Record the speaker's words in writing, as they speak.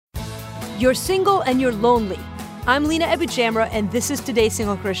You're single and you're lonely. I'm Lina Ebujamra, and this is Today's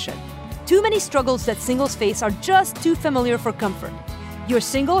Single Christian. Too many struggles that singles face are just too familiar for comfort. You're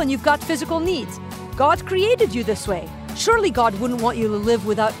single and you've got physical needs. God created you this way. Surely God wouldn't want you to live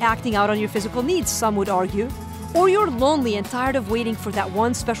without acting out on your physical needs, some would argue. Or you're lonely and tired of waiting for that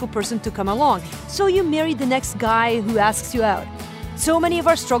one special person to come along, so you marry the next guy who asks you out. So many of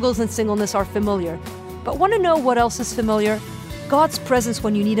our struggles in singleness are familiar. But want to know what else is familiar? God's presence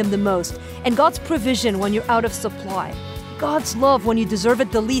when you need Him the most, and God's provision when you're out of supply. God's love when you deserve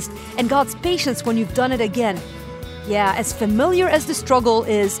it the least, and God's patience when you've done it again. Yeah, as familiar as the struggle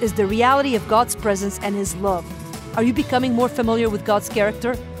is the reality of God's presence and His love. Are you becoming more familiar with God's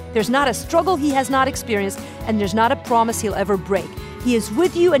character? There's not a struggle He has not experienced, and there's not a promise He'll ever break. He is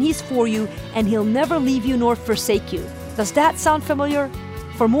with you and He's for you, and He'll never leave you nor forsake you. Does that sound familiar?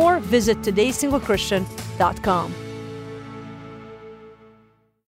 For more, visit todaysinglechristian.com.